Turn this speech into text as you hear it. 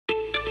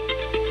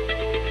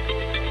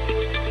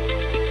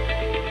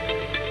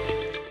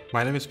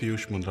My name is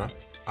Piyush Mundhra.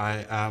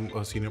 I am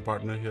a senior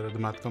partner here at the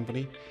Math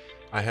Company.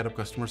 I head up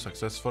customer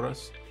success for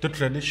us. The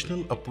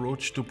traditional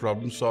approach to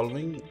problem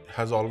solving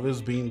has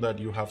always been that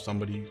you have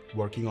somebody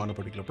working on a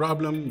particular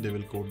problem, they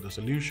will code the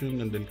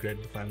solution and they'll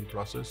create the final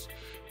process,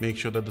 make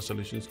sure that the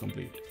solution is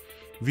complete.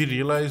 We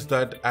realize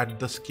that at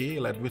the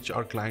scale at which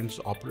our clients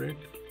operate,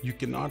 you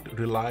cannot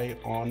rely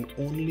on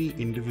only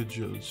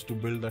individuals to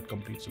build that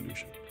complete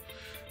solution.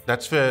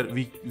 That's where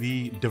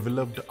we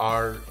developed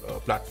our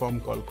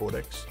platform called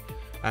Codex.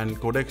 And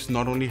Codex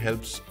not only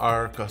helps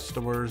our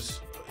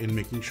customers in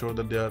making sure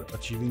that they are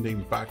achieving the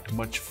impact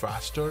much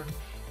faster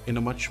in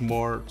a much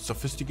more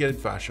sophisticated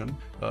fashion.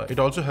 It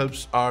also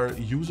helps our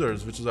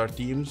users, which is our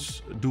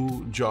teams,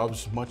 do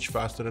jobs much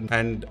faster.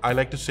 And I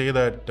like to say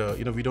that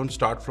we don't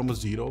start from a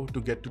 0 to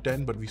get to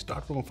 10, but we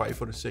start from a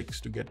 5 or a 6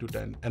 to get to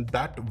 10. And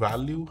that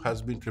value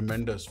has been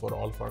tremendous for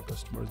all of our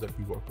customers that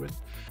we work with.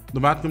 The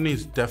Math Company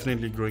is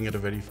definitely growing at a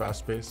very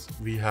fast pace.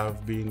 We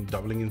have been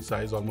doubling in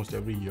size almost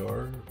every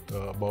year.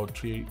 About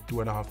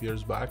 2.5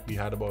 years back, we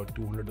had about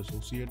 200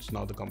 associates.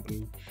 Now the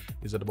company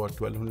is at about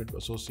 1,200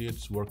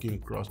 associates working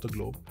across the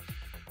globe.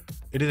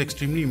 It is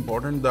extremely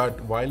important that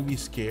while we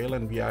scale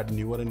and we add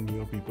newer and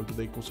newer people to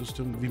the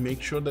ecosystem, we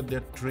make sure that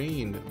they're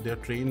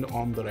trained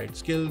on the right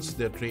skills,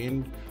 they're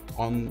trained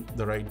on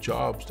the right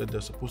jobs that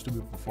they're supposed to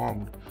be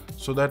performed,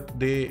 so that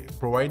they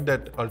provide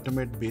that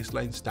ultimate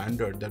baseline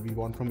standard that we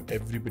want from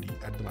everybody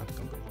at the Math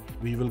Company.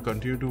 We will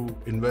continue to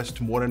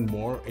invest more and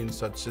more in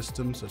such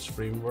systems, such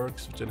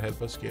frameworks, which will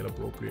help us scale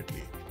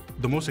appropriately.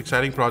 The most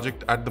exciting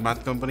project at the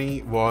Math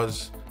Company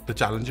was the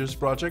Challengers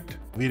project.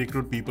 We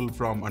recruit people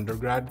from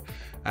undergrad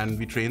and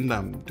we train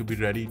them to be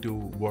ready to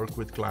work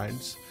with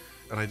clients.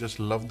 And I just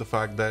love the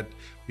fact that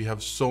we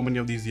have so many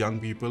of these young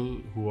people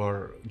who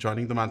are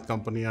joining the Math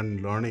Company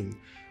and learning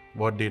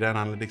what data and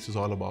analytics is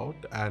all about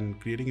and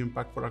creating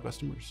impact for our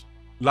customers.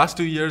 Last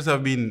 2 years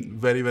have been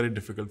very, very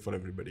difficult for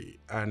everybody.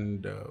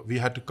 And we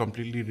had to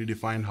completely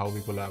redefine how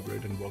we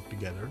collaborate and work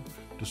together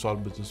to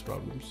solve business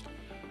problems.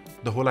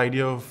 The whole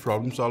idea of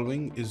problem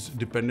solving is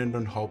dependent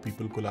on how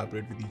people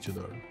collaborate with each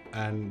other.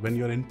 And when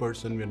you're in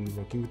person, when you're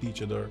working with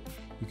each other,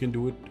 you can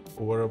do it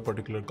over a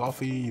particular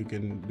coffee, you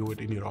can do it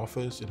in your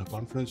office, in a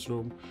conference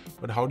room.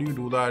 But how do you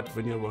do that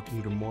when you're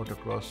working remote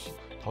across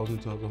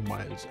thousands of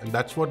miles? And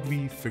that's what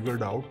we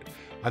figured out.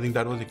 I think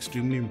that was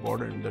extremely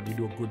important, that we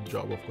do a good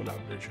job of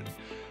collaboration.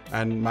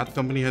 And Math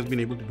Company has been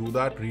able to do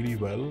that really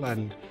well.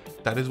 And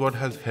that is what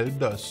has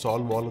helped us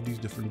solve all of these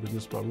different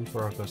business problems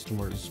for our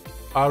customers.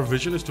 Our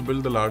vision is to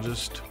build the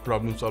largest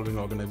problem-solving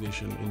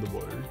organization in the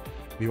world.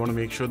 We want to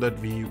make sure that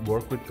we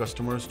work with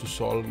customers to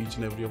solve each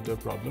and every of their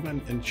problem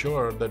and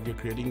ensure that we're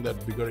creating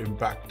that bigger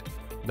impact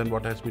than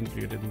what has been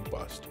created in the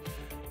past.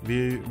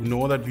 We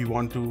know that we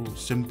want to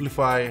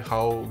simplify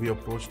how we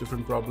approach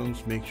different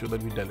problems, make sure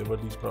that we deliver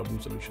these problem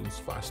solutions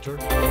faster.